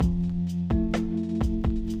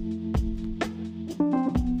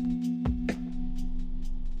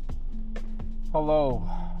Hello,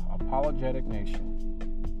 Apologetic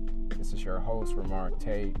Nation. This is your host, Ramar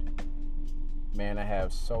Tate. Man, I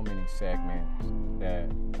have so many segments that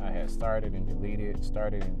I had started and deleted.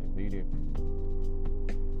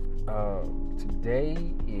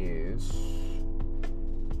 Today is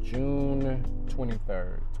June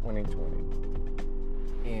 23rd, 2020.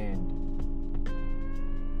 And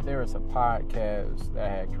there is a podcast that I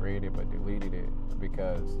had created but deleted it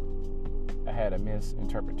because I had a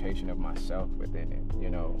misinterpretation of myself within it,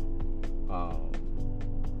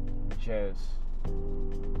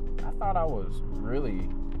 I thought I was really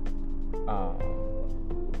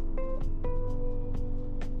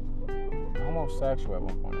homosexual at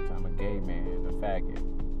one point in time, a gay man, a faggot,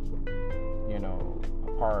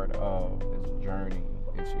 a part of this journey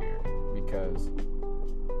this year because,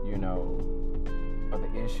 of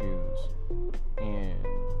the issues and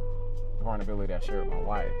vulnerability I shared with my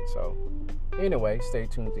wife. So anyway, stay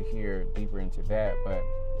tuned to hear deeper into that. But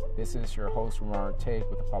this is your host, Ramar Tate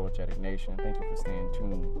with Apologetic Nation. Thank you for staying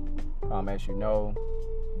tuned. As you know,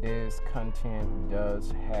 this content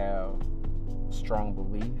does have strong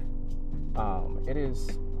belief. It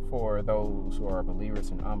is for those who are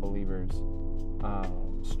believers and unbelievers,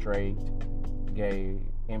 straight, gay,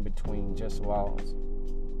 in between, just lost.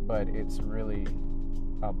 But it's really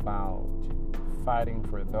about fighting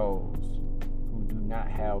for those who do not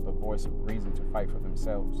have the voice of reason to fight for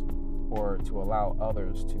themselves or to allow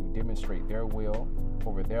others to demonstrate their will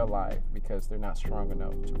over their life because they're not strong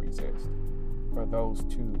enough to resist. For those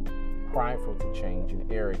too prideful to change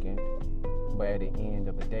and arrogant, but at the end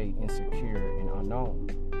of the day, insecure and unknown.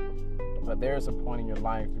 But there's a point in your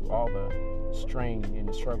life through all the strain and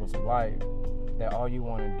the struggles of life that all you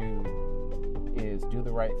want to do is do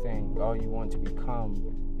the right thing. All you want to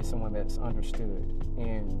become is someone that's understood.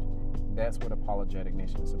 And that's what Apologetic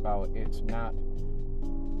Nation is about. It's not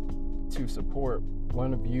to support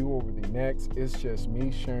one view over the next. It's just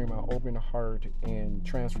me sharing my open heart and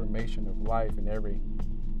transformation of life and every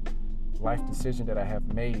life decision that I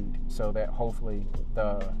have made so that hopefully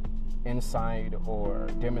the insight or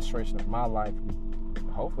demonstration of my life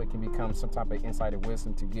hopefully can become some type of insight of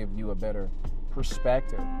wisdom to give you a better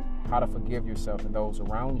perspective, how to forgive yourself and those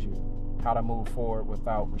around you, how to move forward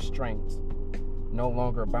without restraints, no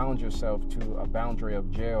longer bound yourself to a boundary of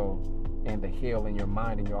jail and the hell in your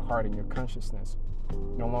mind and your heart and your consciousness,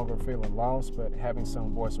 no longer feeling lost, but having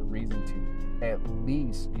some voice of reason to at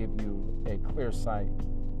least give you a clear sight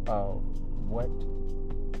of what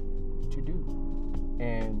to do.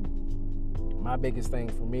 And my biggest thing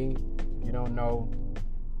for me, you don't know,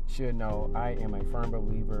 should know, I am a firm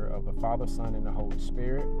believer of the Father, Son, and the Holy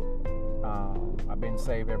Spirit. I've been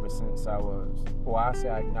saved ever since I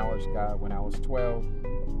acknowledged God when I was 12,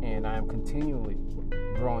 and I am continually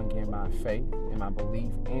growing in my faith, in my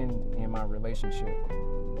belief, and in my relationship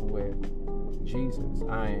with Jesus.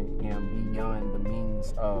 I am beyond the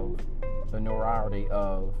means of the notoriety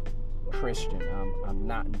of Christian. I'm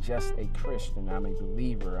not just a Christian. I'm a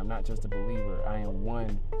believer. I'm not just a believer. I am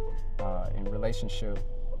one in relationship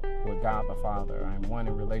with God the Father. I am one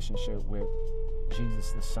in relationship with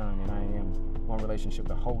Jesus the Son, and I am one relationship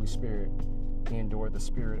with the Holy Spirit and/or the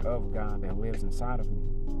Spirit of God that lives inside of me.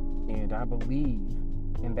 And I believe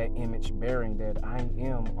in that image bearing that I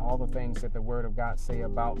am all the things that the Word of God say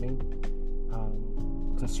about me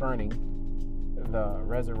concerning the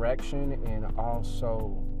resurrection and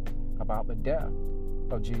also about the death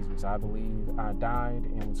of Jesus. I believe I died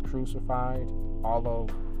and was crucified. All of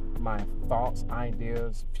my thoughts,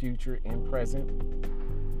 ideas, future and present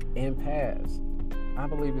and past, I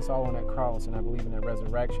believe it's all on that cross, and I believe in that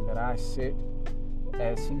resurrection that I sit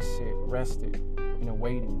as he sit, rested and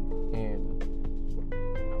awaiting and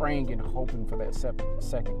praying and hoping for that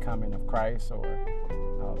second coming of Christ, or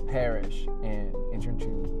perish and enter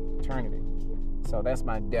into eternity. So that's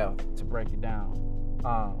my death, to break it down.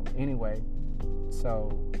 Anyway,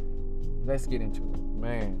 so let's get into it.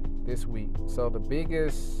 Man, this week. So the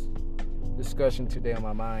biggest discussion today on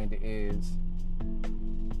my mind is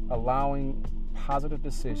allowing positive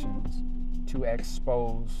decisions to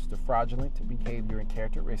expose the fraudulent behavior and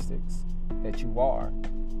characteristics that you are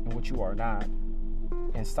and what you are not,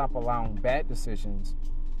 and stop allowing bad decisions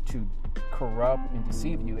to corrupt and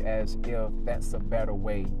deceive you as if that's a better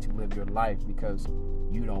way to live your life because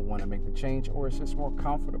you don't want to make the change, or it's just more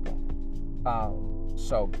comfortable.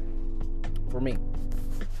 So for me,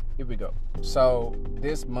 here we go. So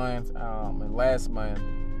this month and last month,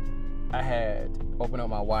 I had opened up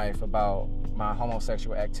my wife about my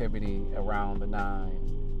homosexual activity around I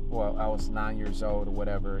was 9 years old or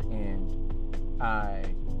whatever, and I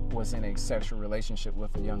was in a sexual relationship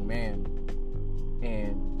with a young man,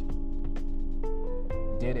 and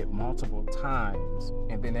did it multiple times,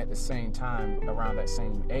 and then at the same time, around that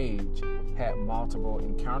same age, had multiple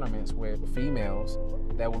encounterments with females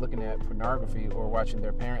that were looking at pornography or watching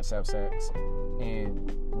their parents have sex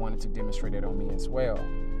and wanted to demonstrate it on me as well.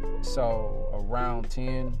 So around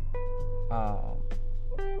 10, I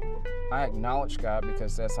acknowledged God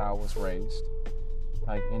because that's how I was raised.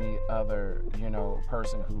 Like any other,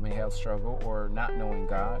 person who may have struggled or not knowing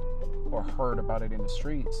God or heard about it in the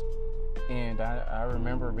streets. And I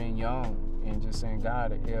remember being young and just saying,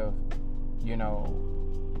 God, if,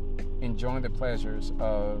 enjoying the pleasures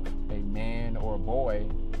of a man or a boy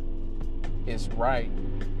is right,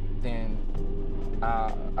 then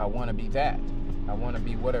I want to be that. I want to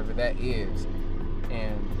be whatever that is.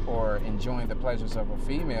 Or enjoying the pleasures of a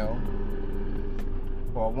female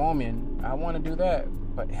or a woman, I want to do that,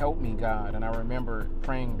 but help me, God. And I remember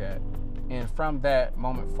praying that. And from that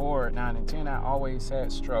moment forward, 9 and 10, I always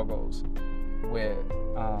had struggles with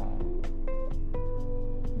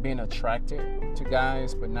being attracted to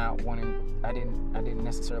guys, but not wanting. I didn't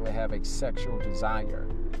necessarily have a sexual desire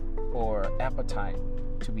or appetite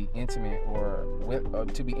to be intimate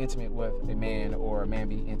to be intimate with a man, or a man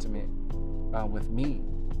be intimate with me,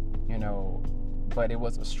 but it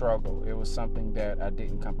was a struggle. It was something that I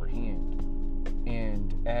didn't comprehend.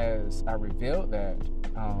 And as I revealed that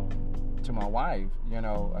to my wife,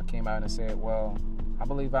 I came out and said, well, I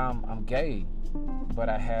believe I'm gay, but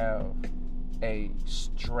I have a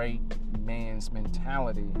straight man's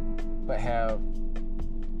mentality, but have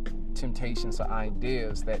temptations or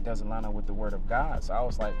ideas that doesn't line up with the word of God. So I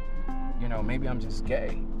was like, maybe I'm just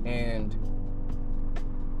gay. And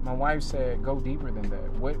my wife said, go deeper than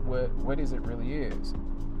that. What is it really is?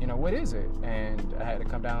 What is it? And I had to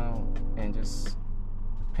come down and just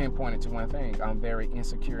pinpoint it to one thing. I'm very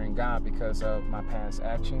insecure in God because of my past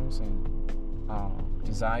actions and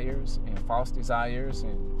desires and false desires,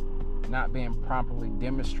 and not being properly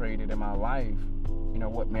demonstrated in my life,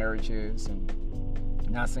 what marriage is. And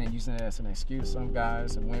not saying using it as an excuse. Some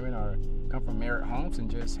guys and women come from married homes and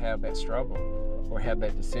just have that struggle or have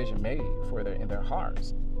that decision made in their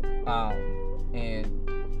hearts. And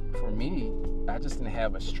for me, I just didn't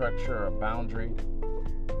have a structure or a boundary.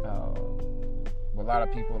 A lot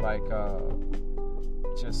of people I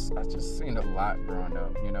just seen a lot growing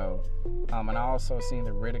up, and I also seen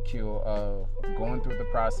the ridicule of going through the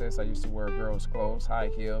process. I used to wear girls' clothes, high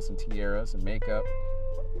heels and tiaras and makeup.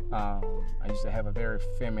 I used to have a very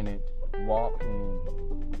feminine walk and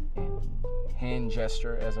hand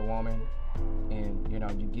gesture as a woman. And,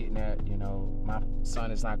 you getting at, my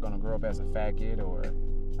son is not going to grow up as a faggot, or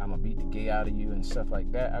I'm going to beat the gay out of you and stuff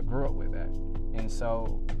like that. I grew up with that. And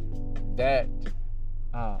so that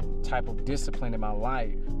type of discipline in my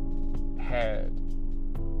life had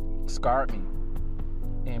scarred me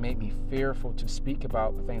and made me fearful to speak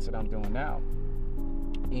about the things that I'm doing now.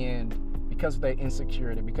 And because of that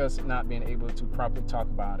insecurity, because of not being able to properly talk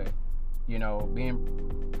about it,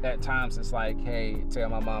 being at times it's like, hey, tell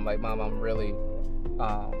my mom, like, Mom, I'm really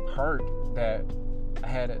hurt that I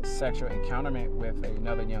had a sexual encounterment with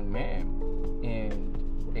another young man, and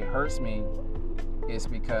it hurts me. It's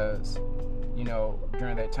because,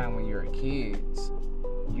 during that time when you're kids,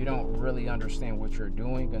 you don't really understand what you're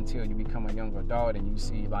doing until you become a young adult and you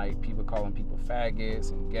see like people calling people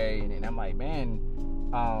faggots and gay, and I'm like, man,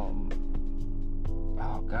 oh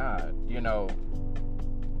God,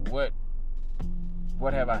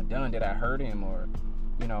 what have I done? Did I hurt him, or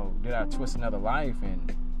did I twist another life?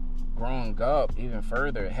 And growing up even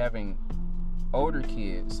further, having older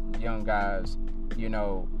kids, young guys,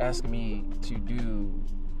 asking me to do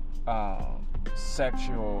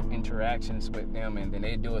sexual interactions with them, and then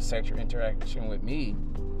they do a sexual interaction with me.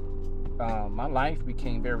 My life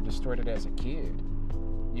became very distorted as a kid,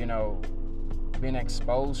 being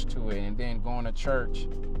exposed to it, and then going to church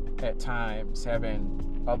at times, having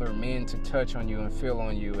other men to touch on you and feel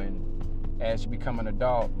on you. And as you become an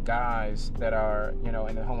adult, guys that are,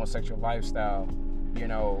 in the homosexual lifestyle,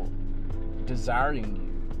 desiring you.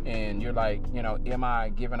 And you're like, am I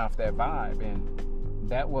giving off that vibe? And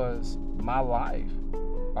that was my life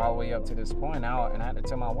all the way up to this point out. And I had to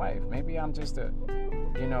tell my wife, maybe I'm just a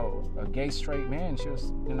gay straight man. She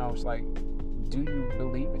was, it's like, do you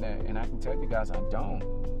believe in that? And I can tell you guys, I don't.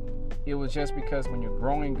 It was just because when you're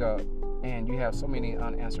growing up and you have so many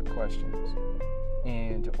unanswered questions,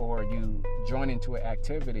 or you join into an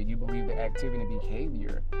activity, you believe the activity and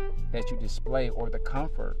behavior that you display, or the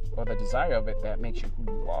comfort or the desire of it, that makes you who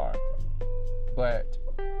you are. But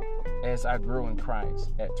as I grew in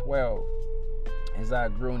Christ at 12, as I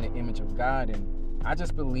grew in the image of God and I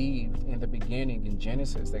just believed in the beginning, in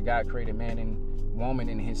Genesis, that God created man and woman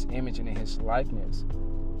in his image and in his likeness,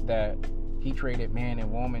 that he created man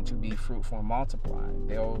and woman to be fruitful and multiply.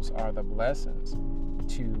 Those are the blessings,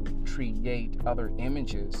 to create other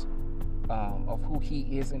images of who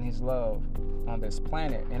he is in his love on this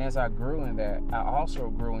planet. And as I grew in that, I also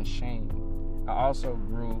grew in shame. I also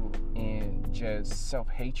grew in just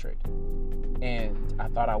self-hatred. And I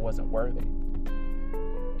thought I wasn't worthy.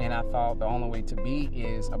 And I thought the only way to be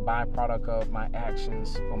is a byproduct of my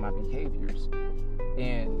actions or my behaviors.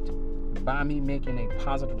 And by me making a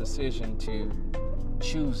positive decision to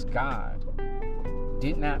choose God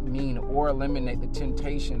did not mean or eliminate the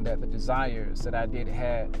temptation that the desires that I did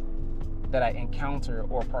have, that I encountered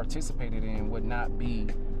or participated in, would not be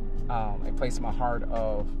a place in my heart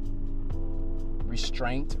of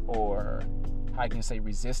restraint, or how you can say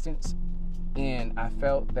resistance. And I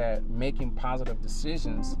felt that making positive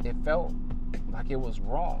decisions, it felt like it was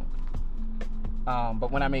wrong.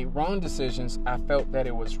 But when I made wrong decisions, I felt that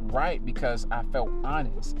it was right because I felt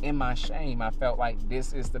honest. In my shame, I felt like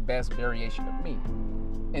this is the best variation of me.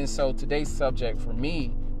 And so today's subject for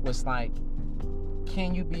me was like,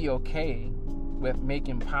 can you be okay with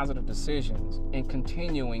making positive decisions and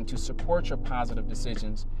continuing to support your positive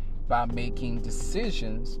decisions by making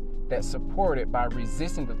decisions that support it, by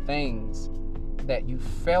resisting the things that you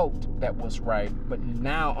felt that was right, but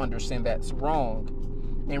now understand that's wrong,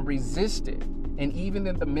 and resist it? And even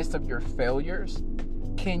in the midst of your failures,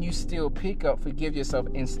 can you still pick up, forgive yourself,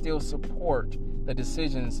 and still support the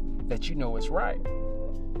decisions that you know is right?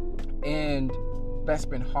 And that's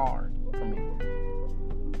been hard for me.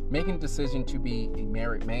 Making a decision to be a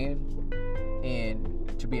married man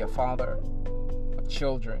and to be a father of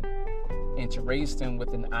children and to raise them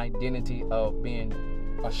with an identity of being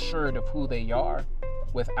assured of who they are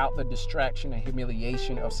without the distraction and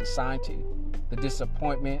humiliation of society, the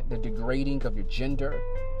disappointment, the degrading of your gender,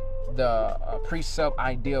 the precept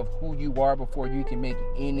idea of who you are before you can make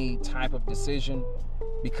any type of decision,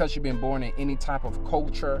 because you've been born in any type of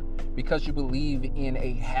culture, because you believe in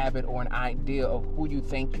a habit or an idea of who you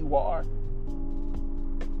think you are.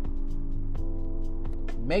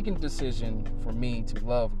 Making a decision for me to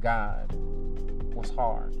love God was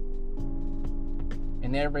hard.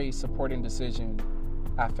 And every supporting decision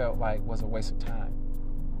I felt like was a waste of time.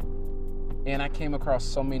 And I came across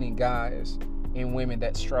so many guys and women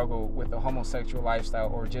that struggle with the homosexual lifestyle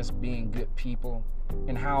or just being good people,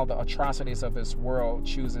 and how the atrocities of this world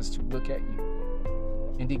chooses to look at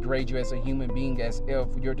you and degrade you as a human being, as if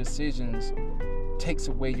your decisions takes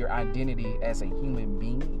away your identity as a human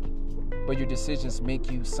being, but your decisions make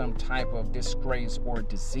you some type of disgrace or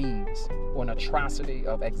disease or an atrocity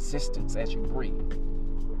of existence as you breathe.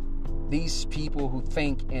 These people who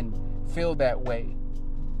think and feel that way,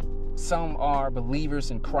 some are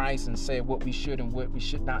believers in Christ and say what we should and what we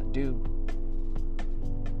should not do.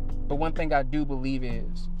 But one thing I do believe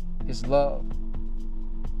is His love.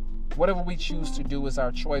 Whatever we choose to do is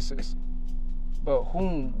our choices. But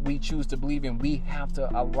whom we choose to believe in, we have to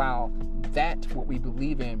allow that what we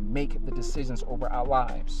believe in make the decisions over our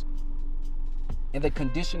lives. And the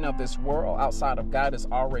condition of this world outside of God is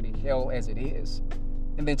already hell as it is.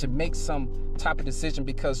 And then to make some type of decision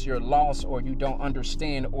because you're lost or you don't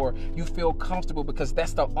understand or you feel comfortable because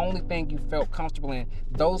that's the only thing you felt comfortable in,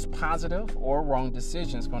 those positive or wrong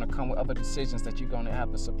decisions are going to come with other decisions that you're going to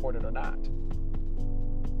have to support it or not.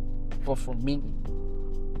 But for me,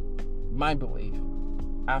 my belief,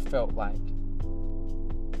 I felt like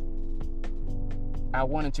I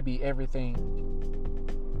wanted to be everything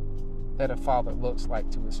that a father looks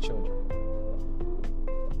like to his children.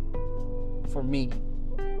 For me,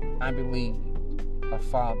 I believe a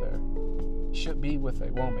father should be with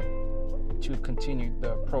a woman to continue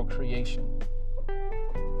the procreation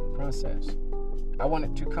process. I want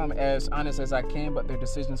it to come as honest as I can, but their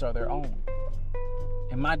decisions are their own.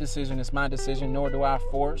 And my decision is my decision, nor do I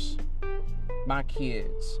force my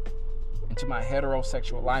kids into my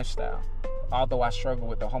heterosexual lifestyle, although I struggle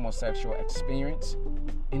with the homosexual experience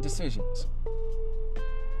and decisions.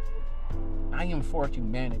 I am for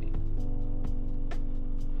humanity.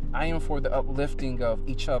 I am for the uplifting of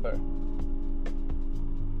each other.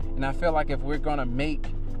 And I feel like if we're going to make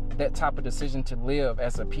that type of decision to live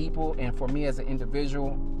as a people and for me as an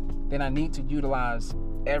individual, then I need to utilize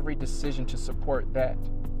every decision to support that,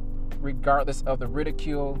 regardless of the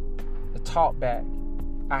ridicule, the talk back.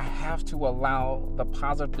 I have to allow the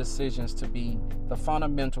positive decisions to be the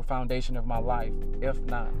fundamental foundation of my life. If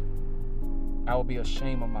not, I will be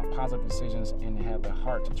ashamed of my positive decisions and have the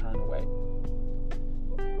heart to turn away.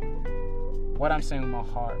 What I'm saying with my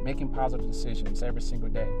heart, making positive decisions every single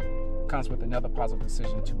day, comes with another positive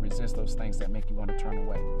decision to resist those things that make you want to turn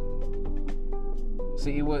away.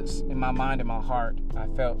 See, it was in my mind and my heart, I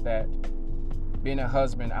felt that being a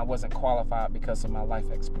husband, I wasn't qualified because of my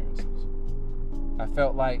life experiences. I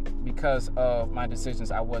felt like because of my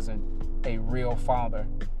decisions, I wasn't a real father.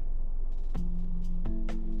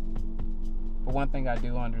 But one thing I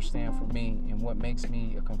do understand for me, and what makes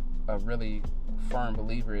me a really firm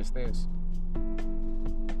believer, is this.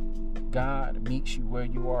 God meets you where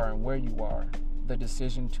you are, and where you are, the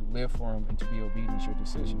decision to live for Him and to be obedient is your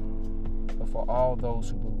decision. But for all those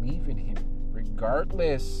who believe in Him,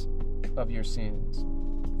 regardless of your sins,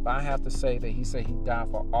 if I have to say that He said He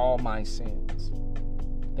died for all my sins,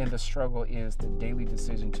 then the struggle is the daily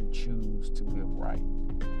decision to choose to live right,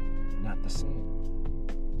 not the sin.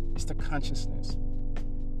 It's the consciousness.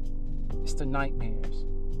 It's the nightmares.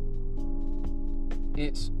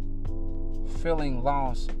 It's feeling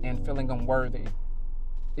lost and feeling unworthy.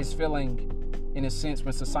 It's feeling, in a sense,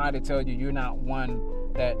 when society tells you you're not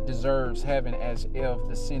one that deserves heaven, as if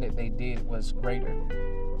the sin that they did was greater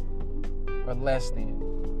or less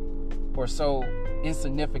than, or so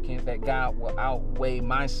insignificant that God will outweigh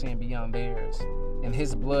my sin beyond theirs, and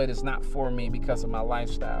His blood is not for me because of my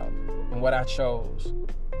lifestyle and what I chose.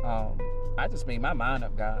 I just made my mind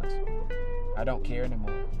up, guys. I don't care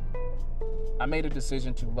anymore. I made a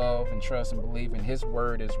decision to love and trust and believe in His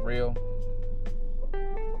word is real.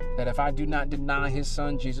 That if I do not deny His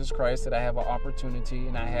Son, Jesus Christ, that I have an opportunity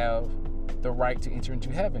and I have the right to enter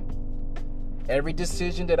into heaven. Every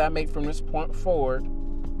decision that I make from this point forward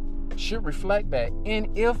should reflect that.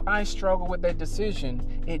 And if I struggle with that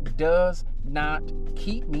decision, it does not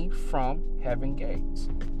keep me from heaven gates.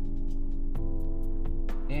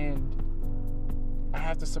 And I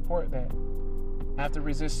have to support that. I have to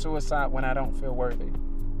resist suicide when I don't feel worthy.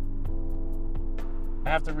 I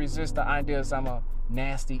have to resist the ideas I'm a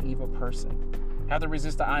nasty, evil person. I have to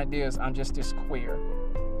resist the ideas I'm just this queer.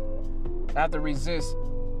 I have to resist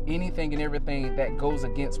anything and everything that goes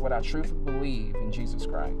against what I truthfully believe in Jesus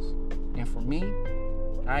Christ. And for me,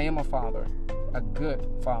 I am a father, a good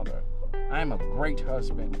father. I am a great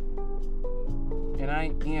husband. And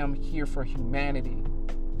I am here for humanity.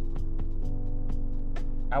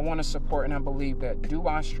 I want to support, and I believe that do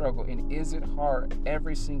I struggle, and is it hard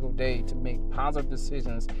every single day to make positive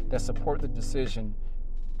decisions that support the decision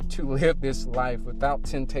to live this life without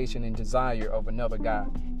temptation and desire of another guy?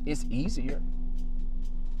 It's easier.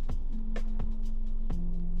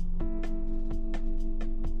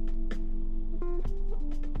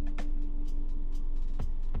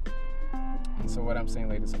 And so what I'm saying,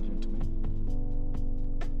 ladies and gentlemen,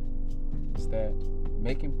 is that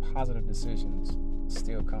making positive decisions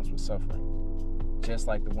still comes with suffering, just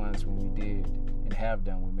like the ones when we did and have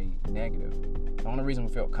done we made negative. The only reason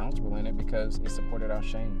we felt comfortable in it because it supported our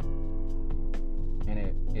shame, and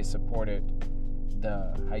it supported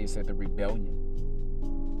the rebellion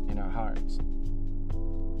in our hearts,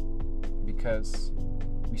 because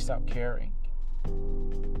we stopped caring.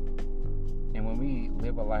 And when we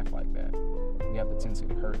live a life like that, we have the tendency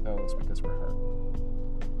to hurt those because we're hurt.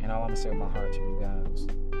 And all I'm gonna say with my heart to you guys,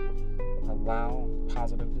 allow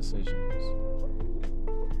positive decisions,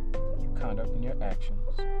 your conduct and your actions,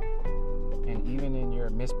 and even in your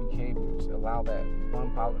misbehaviors, allow that one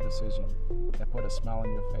positive decision that put a smile on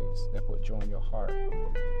your face, that put joy in your heart,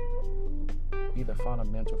 be the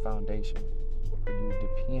fundamental foundation for you to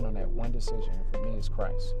depend on that one decision. And for me, it's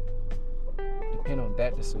Christ. Depend on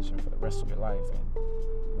that decision for the rest of your life,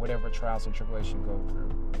 and whatever trials and tribulation you go through,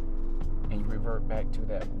 and you revert back to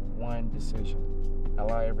that one decision.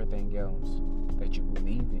 Allow everything else that you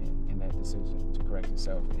believe in that decision to correct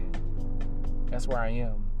itself. And that's where I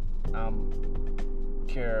am. I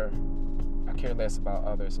care less about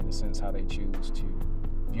others in the sense how they choose to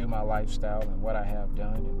view my lifestyle and what I have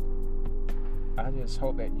done. And I just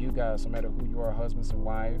hope that you guys, no matter who you are, husbands and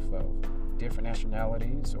wife of different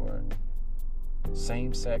nationalities or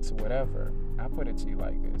same sex or whatever, I put it to you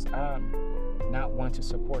like this. I'm not one to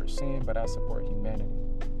support sin, but I support humanity.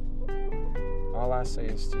 All I say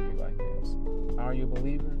is to you like this. Are you a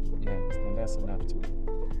believer? Yes, then that's enough to me.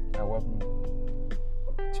 I welcome you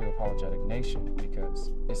to Apologetic Nation,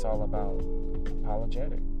 because it's all about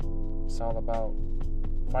apologetic. It's all about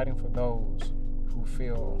fighting for those who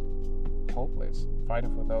feel hopeless,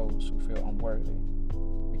 fighting for those who feel unworthy,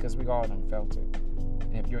 because we all done felt it.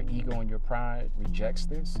 And if your ego and your pride rejects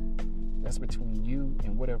this, that's between you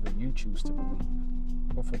and whatever you choose to believe.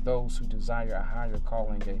 But for those who desire a higher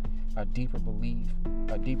calling, a deeper belief,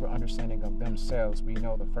 a deeper understanding of themselves, we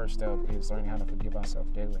know the first step is learning how to forgive ourselves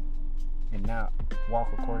daily and not walk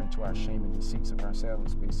according to our shame and deceits of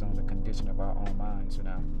ourselves based on the condition of our own minds and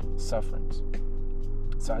our sufferings.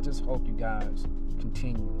 So I just hope you guys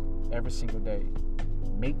continue every single day.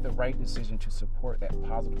 Make the right decision to support that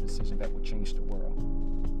positive decision that will change the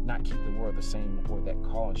world. Not keep the world the same or that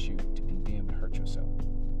cause you to condemn and hurt yourself.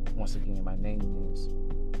 Once again, my name is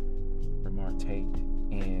Ramar Tate,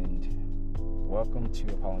 and welcome to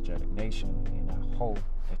Apologetic Nation, and I hope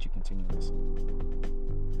that you continue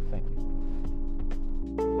listening. Thank you.